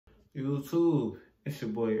YouTube, it's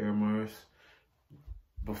your boy Air Mars.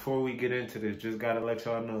 Before we get into this, just gotta let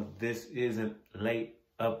y'all know this isn't late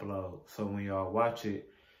upload. So when y'all watch it,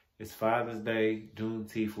 it's Father's Day,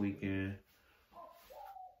 Juneteenth weekend,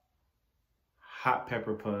 hot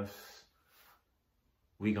pepper puffs.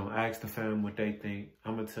 We gonna ask the fam what they think.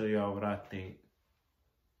 I'm gonna tell y'all what I think.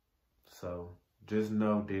 So just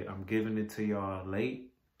know that I'm giving it to y'all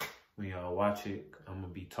late. When y'all watch it, I'm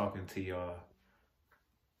gonna be talking to y'all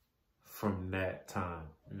from that time.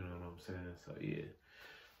 You know what I'm saying? So yeah.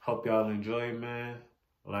 Hope y'all enjoy, man.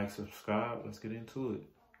 Like, subscribe. Let's get into it.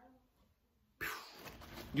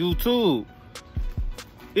 YouTube,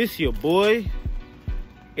 it's your boy,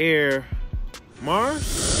 Air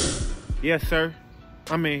Mars. Yes, sir.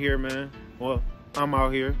 I'm in here, man. Well, I'm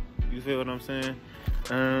out here. You feel what I'm saying?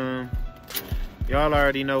 Y'all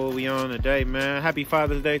already know what we on today, man. Happy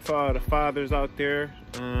Father's Day to all the fathers out there.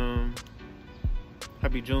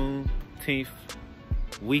 Happy Juneteenth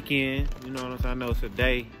weekend. You know what I'm saying? I know it's a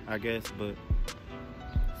day, I guess, but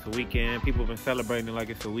it's a weekend. People have been celebrating it like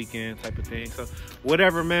it's a weekend type of thing. So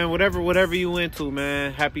whatever, man, whatever you into,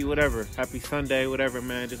 man. Happy whatever. Happy Sunday, whatever,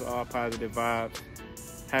 man. Just all positive vibes.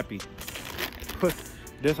 Happy.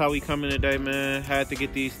 This how we coming today, man. Had to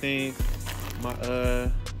get these things.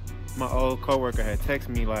 My old coworker had texted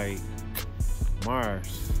me like,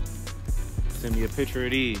 Mars, send me a picture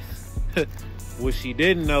of these. What she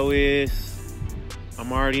didn't know is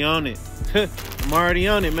I'm already on it. I'm already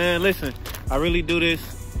on it, man. Listen, I really do this.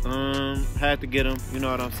 Had to get them. You know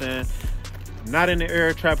what I'm saying? I'm not in the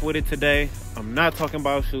air trap with it today. I'm not talking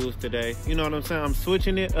about shoes today. You know what I'm saying? I'm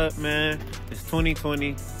switching it up, man. It's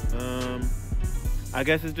 2020. I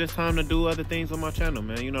guess it's just time to do other things on my channel,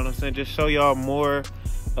 man. You know what I'm saying? Just show y'all more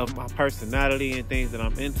of my personality and things that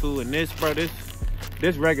I'm into. And this, bro, this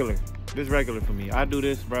regular. This regular for me. I do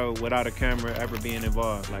this, bro, without a camera ever being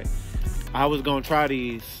involved. Like, I was gonna try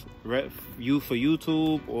these for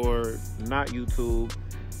YouTube or not YouTube.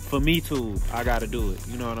 For me too, I gotta do it.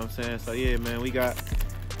 You know what I'm saying? So yeah, man, we got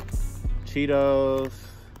Cheetos,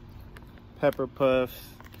 pepper puffs.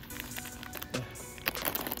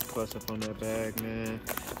 Plus up on that bag, man.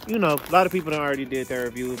 You know, a lot of people done already did their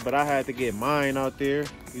reviews, but I had to get mine out there.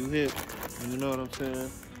 You hit, you know what I'm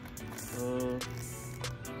saying?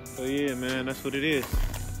 So yeah, man, that's what it is.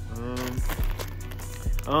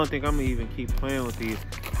 I don't think I'm gonna even keep playing with these.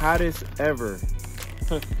 Hottest ever.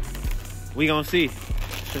 We gonna see.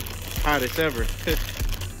 Hottest ever.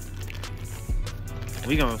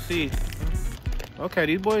 We gonna see. Okay,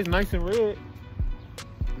 these boys nice and red.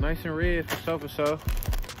 Nice and red for sure.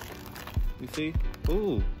 You see?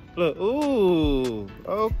 Ooh, look, ooh,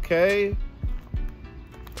 okay.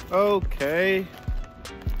 Okay.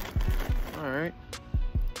 All right.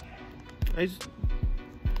 They just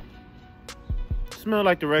smell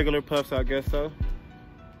like the regular puffs, I guess so.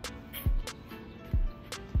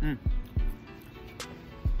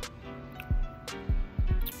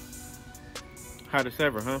 Hottest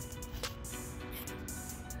ever, huh?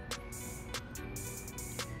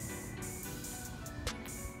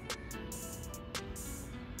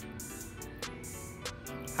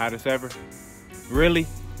 Hottest ever. Really?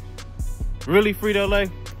 Really, Frito-Lay?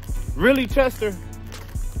 Really, Chester?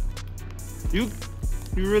 You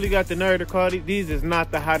really got the nerve to call these? These is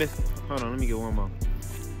not the hottest. Hold on, let me get one more.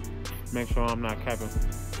 Make sure I'm not capping.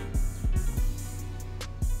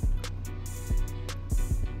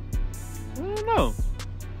 I don't know.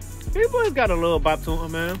 These boys got a little bop to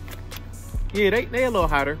them, man. Yeah, they a little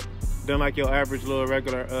hotter than like your average little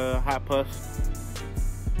regular hot puffs.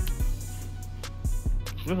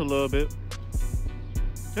 Just a little bit.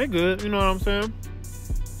 They good, you know what I'm saying?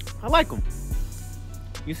 I like them.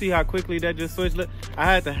 You see how quickly that just switched? I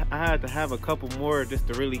had to have a couple more just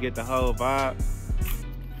to really get the whole vibe.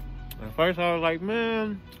 At first I was like,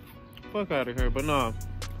 man, fuck out of here. But no,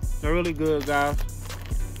 they're really good, guys.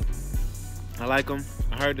 I like them.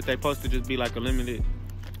 I heard that they supposed to just be like a limited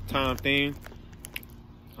time thing.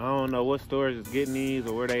 I don't know what stores is getting these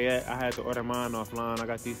or where they at. I had to order mine offline. I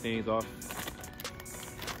got these things off.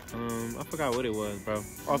 I forgot what it was, bro.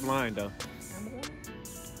 Offline though.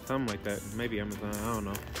 Something like that. Maybe Amazon. I don't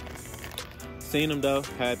know. Seen them though.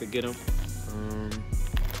 Had to get them.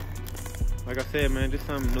 Like I said, man, just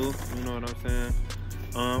something new. You know what I'm saying?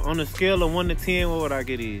 On a scale of 1 to 10, what would I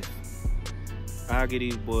get these? I'll get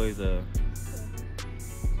these boys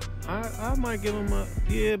I might give them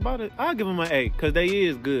I'll give them an 8 because they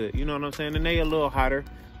is good. You know what I'm saying? And they a little hotter.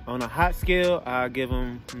 On a hot scale, I'll give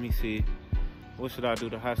them. Let me see. What should I do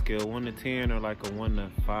the hot scale? 1 to 10 or like a 1 to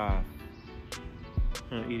 5?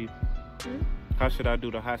 Edie? How should I do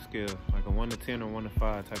the hot scale? Like a 1 to 10 or 1 to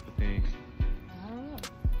 5 type of thing?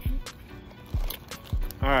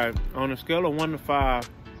 All right, on a scale of 1 to 5,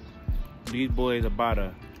 these boys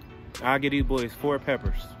I give these boys 4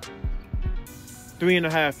 peppers.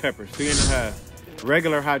 3.5 peppers, 3.5.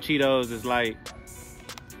 Regular hot Cheetos is like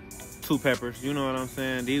 2 peppers, you know what I'm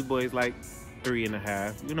saying? These boys like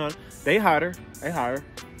 3.5. You know, they hotter.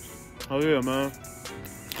 Oh yeah, man.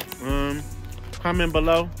 Comment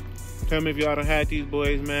below. Tell me if y'all done had these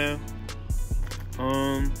boys, man.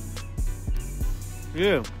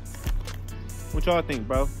 Yeah. What y'all think,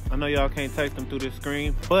 bro? I know y'all can't text them through this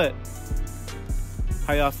screen, but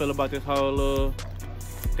how y'all feel about this whole little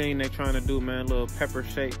thing they trying to do, man? Little pepper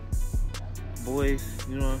shake boys,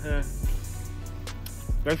 you know what I'm saying?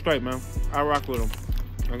 That's straight, man. I rock with them.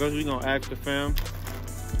 I guess we gonna ask the fam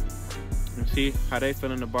and see how they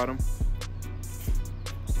feeling about them.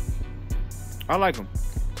 I like them,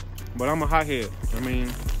 but I'm a hothead. I mean,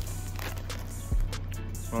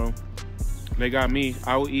 they got me.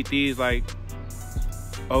 I will eat these like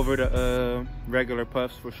over the regular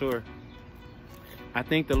puffs for sure. I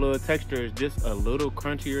think the little texture is just a little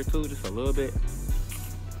crunchier too, just a little bit.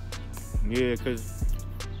 Yeah, cause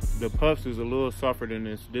the puffs is a little softer than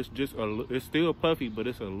this. It's still puffy, but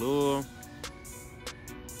it's a little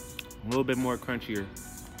bit more crunchier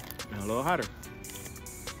and a little hotter.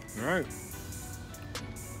 All right,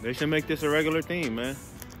 they should make this a regular thing, man.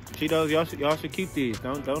 Cheetos, y'all should keep these.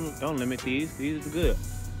 Don't limit these. These are good.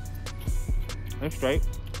 That's straight.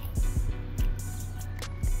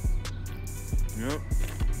 Yep.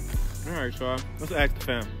 All right, y'all. Let's ask the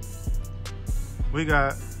fam. We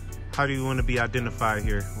got. How do you want to be identified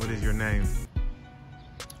here? What is your name?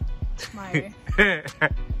 Maya.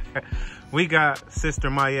 We got Sister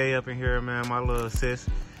Maya up in here, man. My little sis.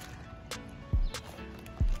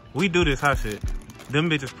 We do this hot shit. Them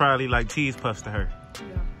bitches probably like cheese puffs to her.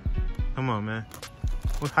 Yeah. Come on, man.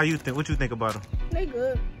 How you think? What you think about them? They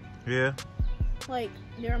good. Yeah. Like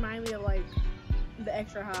they remind me of like the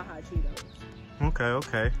extra hot Cheetos.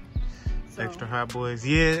 Okay. So. Extra hot boys.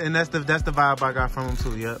 Yeah, and that's the vibe I got from them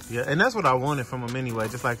too. Yep. Yeah. And that's what I wanted from them anyway.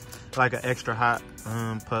 Just like an extra hot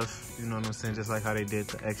puff. You know what I'm saying? Just like how they did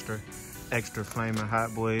the extra flaming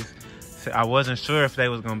hot boys. So I wasn't sure if they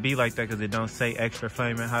was gonna be like that because it don't say extra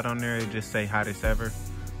flaming hot on there. It just say hottest ever.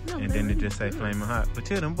 No, and then it just say flaming hot. But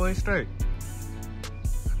yeah, them boys straight.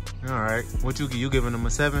 All right. What you giving them a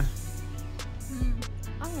 7?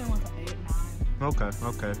 I'm gonna want an 8, 9.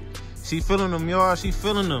 Okay. She feeling them, y'all. She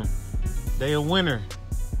feeling them. They a winner.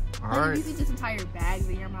 All right. You eat this entire bag,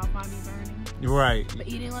 then your mouth might be burning. Right. But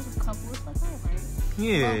eating like a couple, it's like, all right.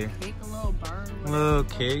 Yeah. A little kick, a little burn. Little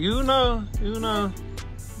kick. You know.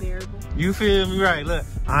 Bearable. You feel me? Right. Look,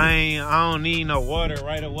 I don't need no water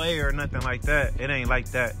right away or nothing like that. It ain't like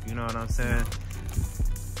that. You know what I'm saying?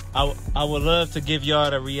 I would love to give y'all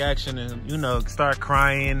the reaction and, you know, start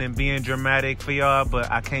crying and being dramatic for y'all,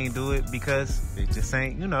 but I can't do it because it just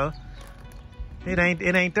ain't, you know, it ain't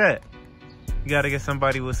that. You gotta get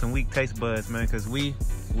somebody with some weak taste buds, man, because we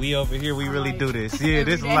over here, we really do this. Yeah,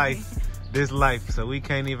 this life. So we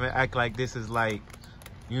can't even act like this is like,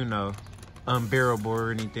 you know, unbearable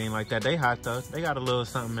or anything like that. They hot though. They got a little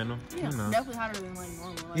something in them. Yeah, you know. Definitely hotter than like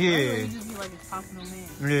normal. Like, yeah. You just be like it's popping them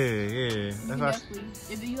in. Yeah. That's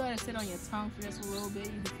if you let it sit on your tongue for just a little bit,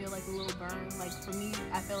 you can feel like a little burn. Like for me,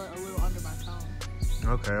 I feel it a little under my tongue.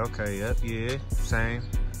 Okay. Yep. Yeah. Same.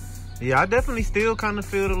 Yeah, I definitely still kind of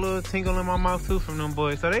feel the little tingle in my mouth too from them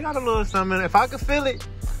boys. So they got a little something. If I could feel it,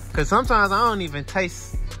 because sometimes I don't even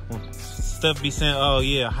taste when stuff be saying, oh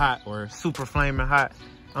yeah, hot or super flaming hot.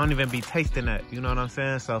 I don't even be tasting that. You know what I'm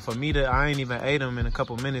saying? So for me I ain't even ate them in a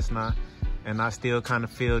couple minutes now. And I still kind of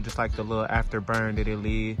feel just like the little afterburn that it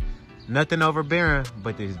leave. Nothing overbearing,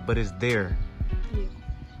 but it's there. Yeah.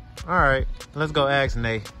 All right, let's go ask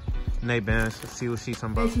Nay Benz. Let's see what she's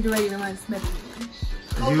talking about.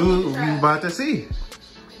 You about to see.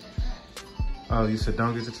 Oh, you said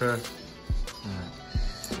don't get the trash?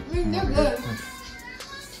 Right.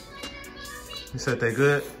 You said they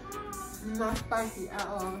good? Not spicy at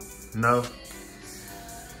all. No?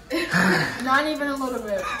 Not even a little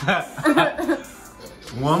bit.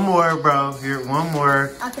 One more, bro. Here, one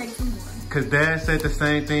more. I'll take 2 more. Because Dad said the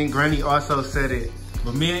same thing. Granny also said it.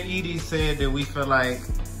 But me and Edie said that we feel like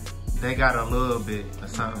they got a little bit of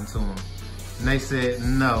something to them. And they said,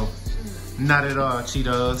 no, not at all,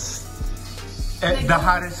 Cheetos. The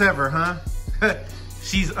hottest ever, huh?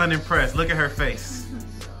 She's unimpressed. Look at her face.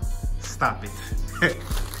 Stop it.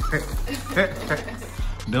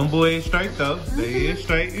 Them boys straight though. They is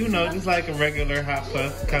straight, you know, just like a regular hot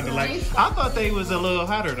puff. Kind of like, I thought they was a little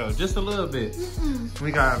hotter though, just a little bit.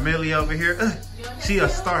 We got Millie over here. She a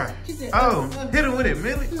star. Oh, hit her with it,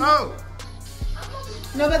 Millie. Oh.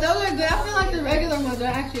 No, but those are good. I feel like the regular ones are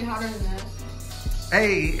actually hotter than that.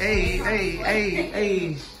 Hey.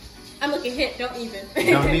 I'm looking hit. Don't even.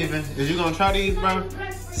 Don't even. Is you gonna try these, bro?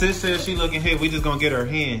 Sis says she looking hit. We just gonna get her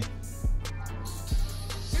hand.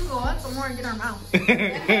 You go up some more and get her mouth.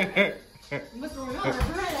 What's going on?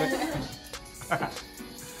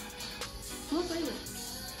 What flavor?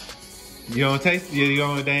 You don't taste? You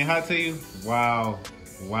don't? They ain't hot to you? Wow.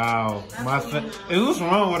 What's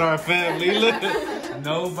wrong with our family? Look,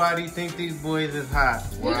 nobody think these boys is hot.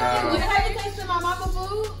 Wow. Have you tasted my mama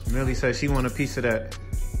food? Millie said she want a piece of that.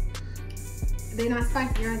 They not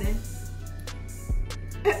spicy, are they?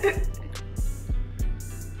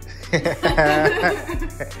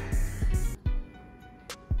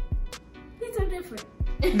 These are different.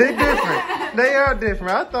 They different. They are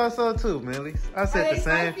different. I thought so too, Millie. I said the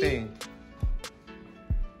same thing.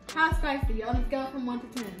 How spicy? On a scale from 1 to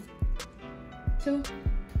 10. 2.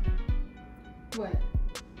 What?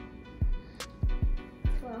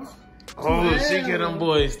 12. Oh, she get them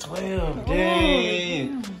boys 12.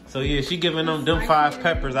 Dang. So yeah, she giving them 5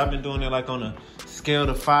 peppers. I've been doing it like on a scale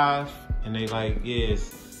to 5, and they like,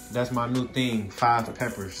 yes, that's my new thing. 5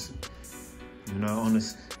 peppers. You know, on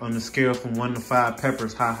the scale from 1 to 5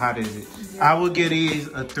 peppers, how hot is it? Yeah. I would give these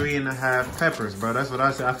a 3.5 peppers, bro. That's what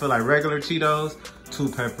I said. I feel like regular Cheetos, 2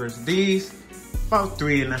 peppers. These, about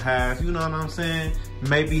 3.5. You know what I'm saying?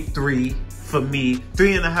 Maybe 3 for me.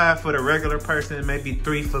 3.5 for the regular person. Maybe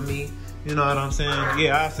 3 for me. You know what I'm saying?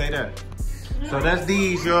 Yeah, I say that. So that's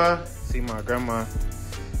these, y'all. See my grandma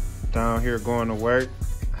down here going to work.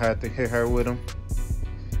 Had to hit her with them.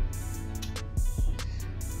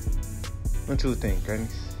 What you think, Granny?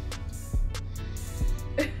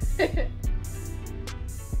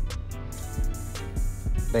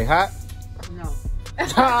 They hot? No.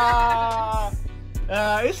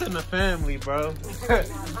 It's in the family, bro.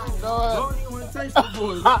 Don't even taste the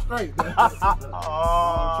boys. It's straight, man.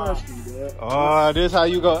 Trust me, man. Oh, this how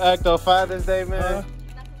you gonna act on Father's Day, man?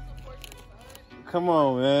 Come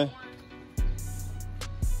on, man.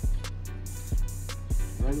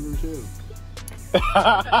 Regular too.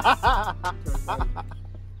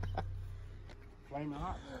 Flaming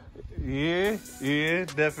hot. Yeah,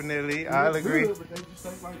 definitely. I'll agree. Good, but they just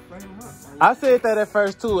taste like flaming hot. I said that at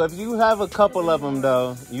first too. If you have a couple of them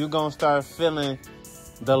though, you gonna start feeling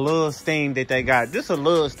the little sting that they got. Just a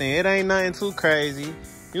little sting. It ain't nothing too crazy,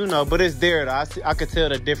 you know. But it's there though. I could tell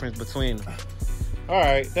the difference between them. All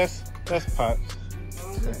right, that's Pops.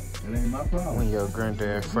 It ain't my problem. When your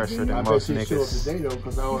granddad fresher than most niggas. Today though,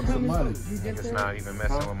 because I want some money. Niggas not even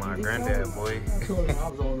messing with my granddad, boy. I told him I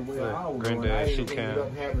was on the way. Look, granddad shoe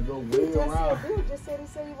cam. Having to go way around. Just said he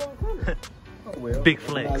said he wasn't coming. Oh, well, Big I'm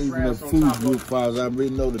flex. not even a food group far as I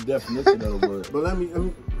really know the definition of the word. But let me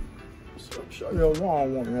show you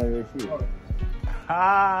wrong one right here.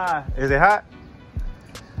 Ah, is it hot?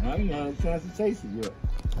 I ain't had a chance to taste it yet.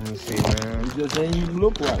 Let me see, man. It just ain't even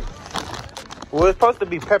look right. Well, it's supposed to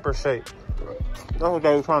be pepper shaped. That's what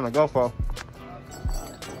they were trying to go for.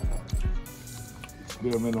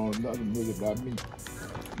 Experiment on another nigga by me.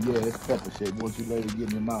 Yeah, it's pepper shaped once you let it get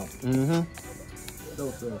in your mouth. Mm-hmm.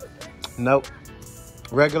 No, sir. Nope.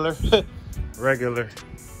 Regular. Regular.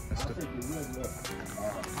 That's the...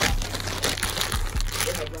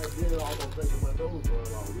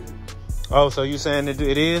 Oh, so you saying it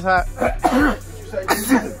is hot?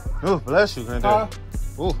 Oh, bless you, granddad.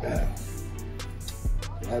 Ooh.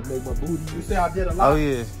 That make my booty. You say I did a lot? Oh,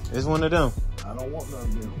 yeah. It's one of them. I don't want none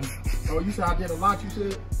of them. Oh, you said I did a lot, you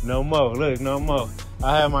said? No more. Look, no more.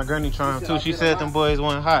 I had my granny try them, too. She said them boys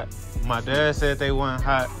weren't hot. My dad said they weren't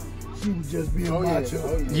hot. She was just being macho.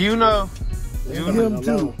 Oh, yeah. You know. Him,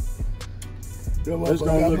 too. It's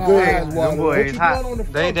gonna look good. Them boys hot.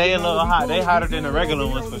 They a little hot. They hotter than the regular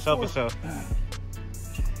ones for sure.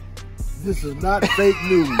 This is not fake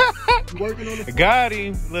news. You working on it? Got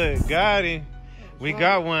him. Look, got him. We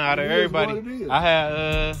got one out of everybody. I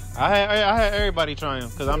had everybody trying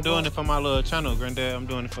because I'm doing it for my little channel, granddad. I'm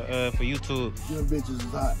doing it for YouTube. Them bitches is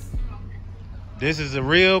hot. This is a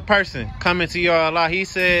real person coming to y'all a lot. He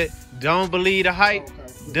said, "Don't believe the hype.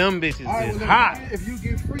 Them bitches is hot." If you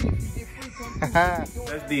get free,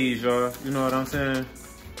 That's these, y'all. You know what I'm saying?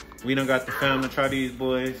 We done got the fam to try these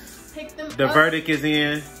boys. The verdict is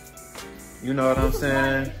in. You know what I'm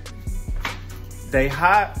saying? They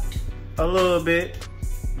hot a little bit,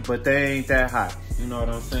 but they ain't that hot. You know what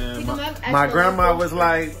I'm saying? My grandma was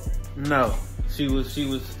like, no. She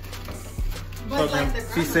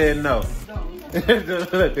said no.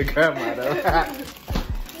 Let the grandma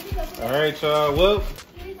though. All right, y'all. Well,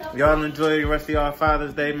 y'all enjoy the rest of y'all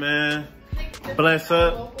Father's Day, man. Bless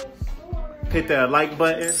up. Hit that like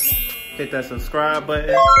button. Hit hit that subscribe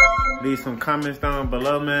button. Leave some comments down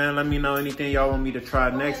below, man. Let me know anything y'all want me to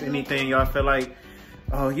try next. Anything y'all feel like,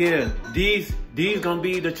 oh yeah, these gonna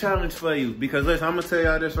be the challenge for you. Because listen, I'm gonna tell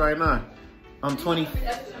y'all this right now. I'm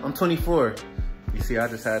 24. You see, I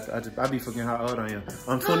be forgetting how old I am.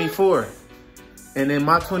 I'm 24. And in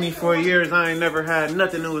my 24 years, I ain't never had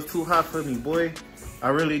nothing that was too hot for me, boy. I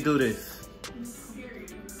really do this.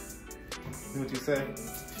 What you say?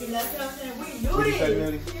 What you say,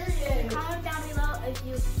 Nelly? Comment down below if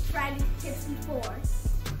you tried these tips before.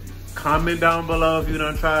 Comment down below if you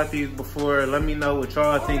done tried these before. Let me know what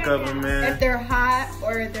y'all think of them, man. If they're hot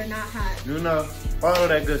or if they're not hot. You know, all of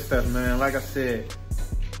that good stuff, man. Like I said,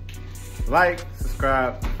 like,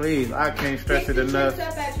 subscribe, please. I can't stress it enough.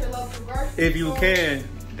 If you can,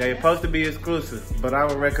 they're supposed to be exclusive, but I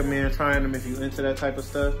would recommend trying them if you into that type of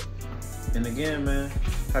stuff. And again, man,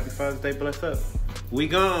 happy Father's Day, bless up. We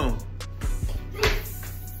gone.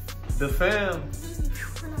 The fam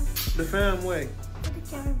way.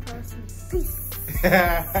 Peace.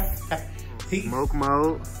 Smoke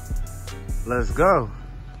mode. Let's go.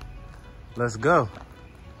 Let's go.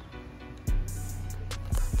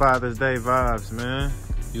 Father's Day vibes, man.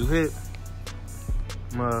 You hit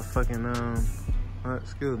motherfucking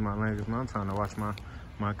excuse my language, man. I'm trying to watch my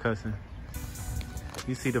cousin.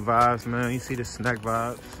 You see the vibes, man. You see the snack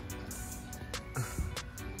vibes.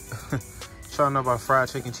 Y'all know about fried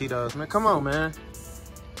chicken Cheetos, man. Come on, man.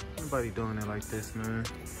 Nobody doing it like this, man.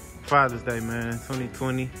 Father's Day, man.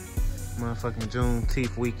 2020. Motherfucking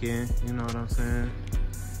Juneteenth weekend. You know what I'm saying?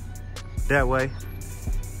 That way.